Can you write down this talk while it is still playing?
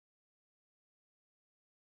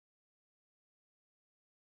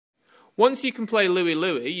Once you can play Louie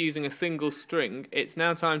Louie using a single string, it's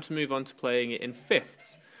now time to move on to playing it in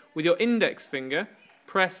fifths. With your index finger,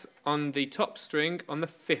 press on the top string on the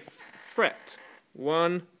 5th fret.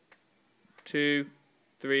 1, 2,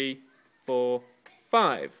 3, 4,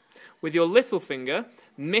 5. With your little finger,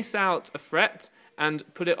 miss out a fret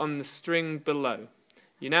and put it on the string below.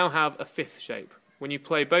 You now have a 5th shape. When you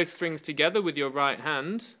play both strings together with your right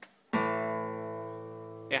hand,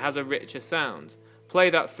 it has a richer sound.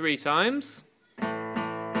 Play that 3 times,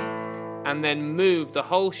 and then move the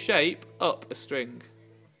whole shape up a string.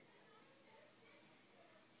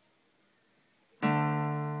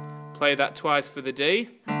 Play that twice for the D,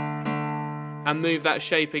 and move that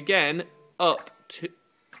shape again up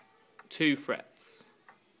 2 frets.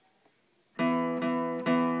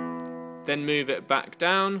 Then move it back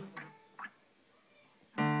down,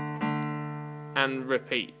 and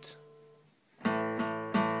repeat.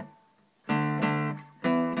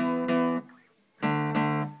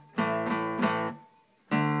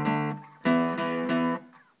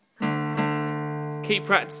 Keep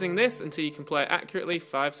practicing this until you can play it accurately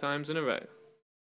 5 times in a row.